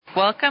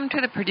Welcome to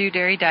the Purdue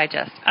Dairy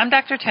Digest. I'm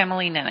Dr.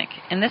 Tamalee Nennick.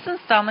 In this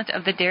installment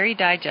of the Dairy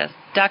Digest,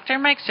 Dr.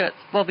 Mike Schutz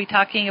will be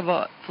talking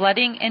about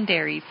flooding in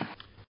dairies.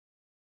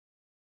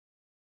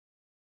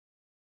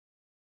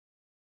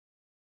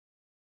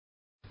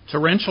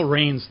 Torrential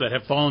rains that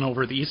have fallen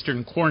over the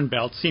eastern Corn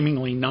Belt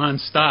seemingly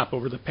non-stop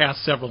over the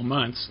past several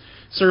months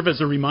serve as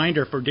a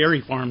reminder for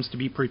dairy farms to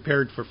be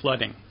prepared for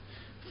flooding.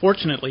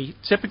 Fortunately,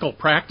 typical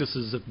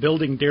practices of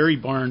building dairy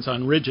barns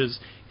on ridges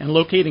and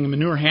locating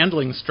manure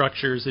handling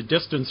structures a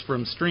distance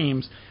from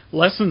streams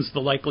lessens the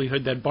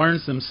likelihood that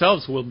barns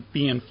themselves will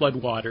be in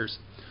floodwaters,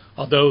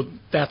 although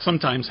that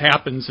sometimes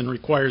happens and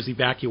requires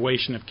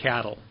evacuation of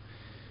cattle.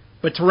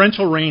 But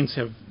torrential rains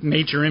have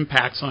major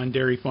impacts on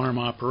dairy farm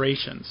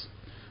operations.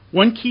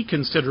 One key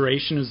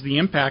consideration is the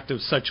impact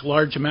of such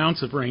large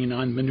amounts of rain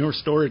on manure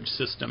storage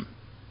system.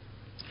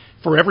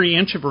 For every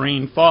inch of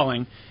rain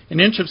falling, an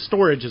inch of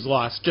storage is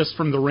lost just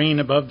from the rain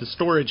above the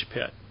storage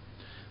pit.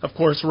 Of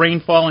course,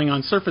 rain falling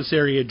on surface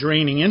area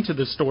draining into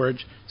the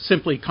storage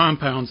simply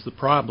compounds the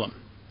problem.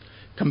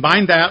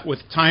 Combine that with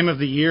time of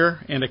the year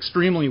and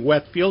extremely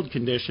wet field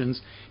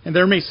conditions, and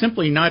there may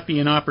simply not be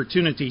an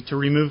opportunity to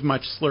remove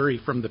much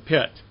slurry from the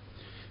pit.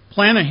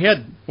 Plan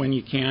ahead when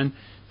you can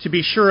to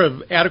be sure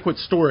of adequate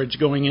storage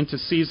going into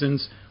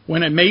seasons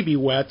when it may be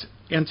wet,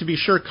 and to be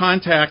sure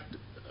contact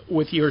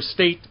with your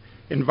state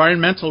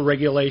environmental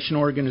regulation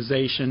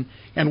organization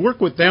and work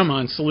with them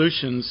on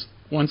solutions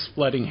once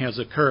flooding has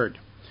occurred.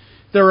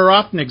 There are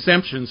often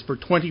exemptions for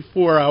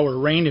 24-hour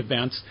rain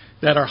events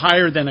that are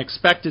higher than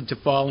expected to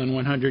fall in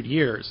 100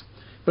 years,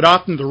 but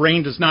often the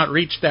rain does not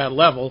reach that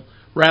level.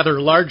 Rather,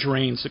 large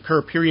rains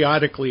occur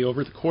periodically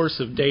over the course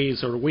of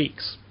days or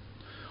weeks.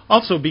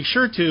 Also, be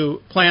sure to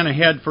plan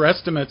ahead for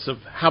estimates of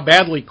how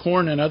badly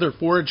corn and other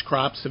forage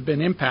crops have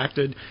been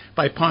impacted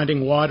by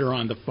ponding water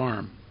on the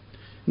farm.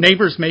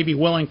 Neighbors may be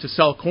willing to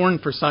sell corn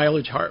for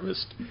silage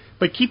harvest,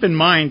 but keep in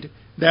mind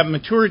that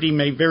maturity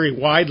may vary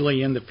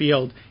widely in the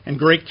field, and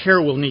great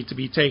care will need to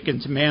be taken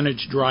to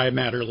manage dry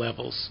matter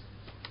levels.